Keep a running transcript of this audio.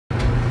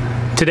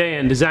Today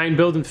on Design,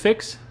 Build, and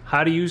Fix,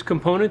 how to use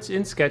components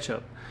in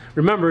Sketchup.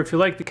 Remember, if you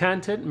like the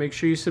content, make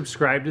sure you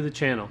subscribe to the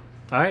channel.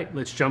 Alright,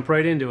 let's jump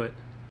right into it.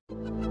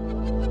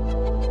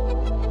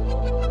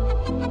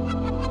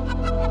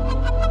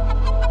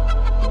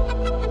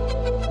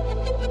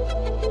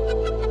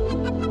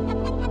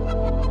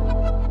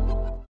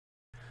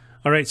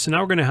 Alright, so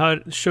now we're going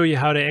to show you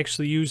how to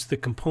actually use the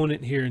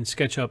component here in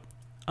SketchUp.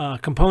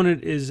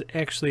 Component is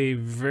actually a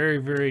very,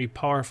 very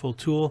powerful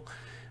tool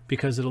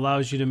because it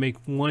allows you to make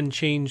one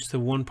change to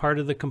one part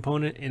of the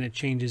component and it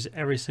changes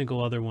every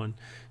single other one.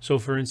 So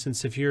for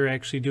instance, if you're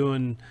actually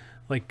doing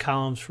like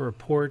columns for a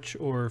porch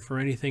or for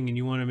anything and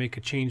you want to make a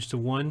change to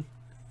one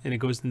and it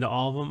goes into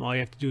all of them, all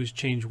you have to do is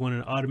change one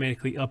and it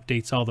automatically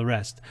updates all the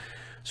rest.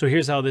 So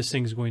here's how this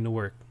thing is going to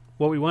work.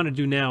 What we want to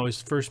do now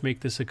is first make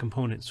this a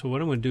component. So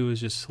what I'm going to do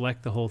is just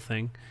select the whole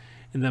thing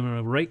and then I'm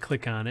going to right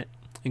click on it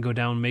and go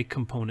down Make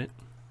Component,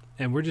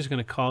 and we're just going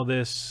to call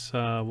this,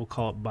 we'll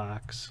call it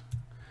Box,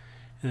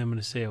 and I'm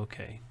going to say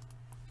OK.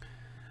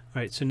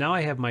 Alright, so now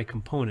I have my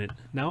component.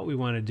 Now what we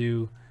want to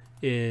do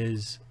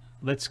is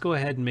let's go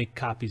ahead and make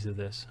copies of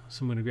this.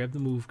 So I'm going to grab the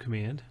Move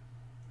command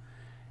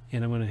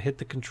and I'm going to hit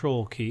the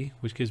Control key,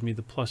 which gives me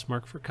the plus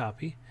mark for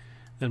copy.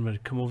 Then I'm going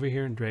to come over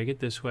here and drag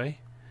it this way,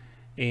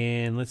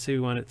 and let's say we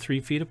want it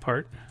 3 feet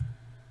apart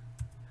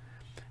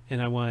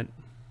and I want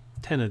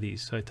 10 of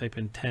these, so I type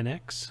in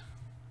 10x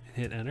and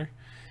hit enter,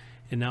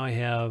 and now I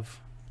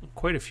have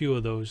quite a few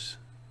of those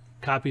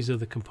copies of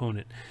the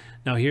component.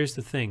 Now here's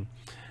the thing,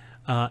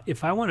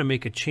 if I want to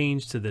make a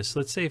change to this,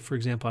 let's say for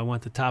example I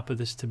want the top of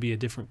this to be a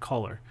different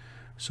color.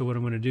 So what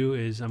I'm going to do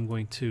is I'm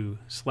going to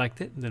select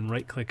it and then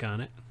right click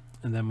on it,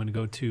 and then I'm going to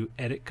go to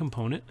Edit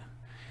Component,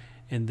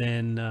 and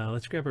then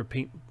let's grab our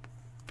paint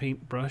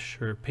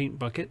brush or paint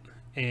bucket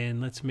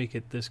and let's make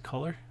it this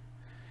color.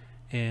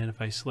 And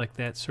if I select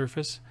that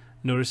surface,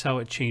 notice how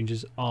it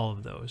changes all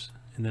of those,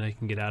 and then I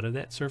can get out of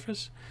that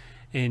surface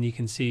and you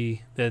can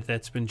see that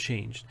that's been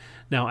changed.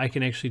 Now I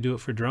can actually do it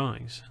for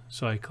drawings.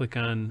 So I click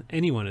on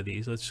any one of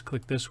these. Let's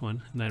click this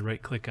one and I right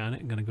click on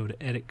it. I'm going to go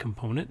to Edit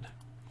Component,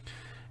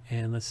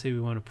 and let's say we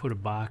want to put a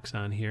box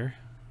on here.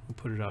 We'll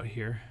put it out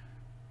here,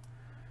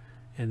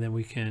 and then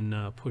we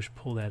can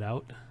pull that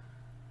out,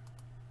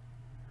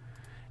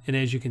 and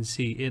as you can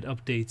see it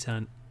updates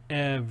on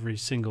every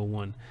single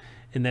one,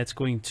 and that's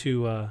going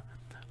to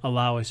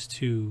allow us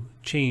to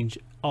change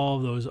all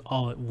of those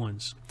all at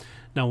once.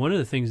 Now one of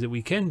the things that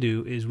we can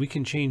do is we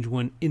can change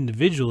one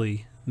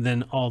individually,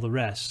 then all the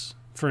rest.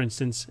 For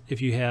instance,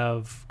 if you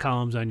have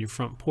columns on your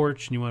front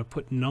porch and you want to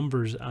put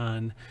numbers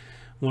on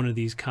one of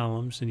these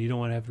columns and you don't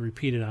want to have to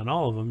repeat it on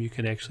all of them, you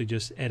can actually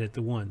just edit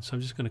the one. So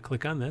I'm just going to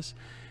click on this,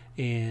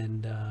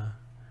 and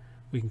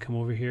we can come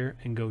over here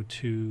and go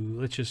to,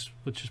 let's just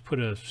put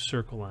a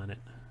circle on it,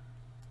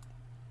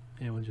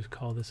 and we'll just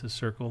call this a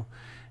circle,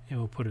 and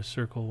we'll put a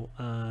circle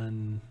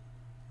on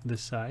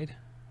this side,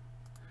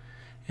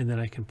 and then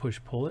I can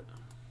pull it,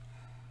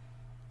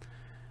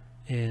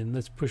 and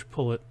let's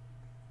pull it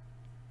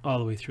all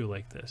the way through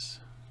like this.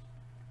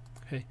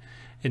 Okay,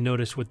 and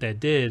notice what that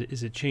did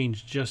is it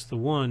changed just the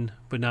one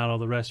but not all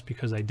the rest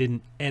because I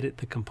didn't edit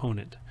the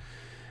component.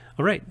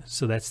 Alright,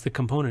 so that's the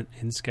component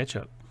in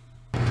SketchUp.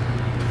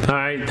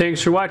 Alright,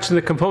 thanks for watching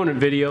the component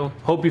video.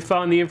 Hope you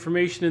found the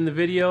information in the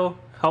video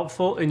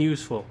helpful and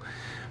useful.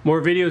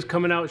 More videos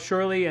coming out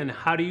shortly on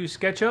how to use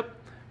SketchUp.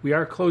 We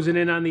are closing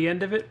in on the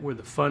end of it where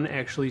the fun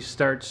actually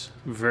starts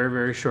very,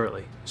 very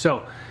shortly.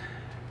 So,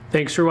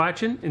 thanks for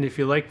watching, and if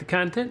you like the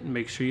content,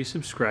 make sure you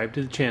subscribe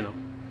to the channel.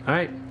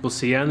 Alright, we'll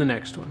see you on the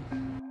next one.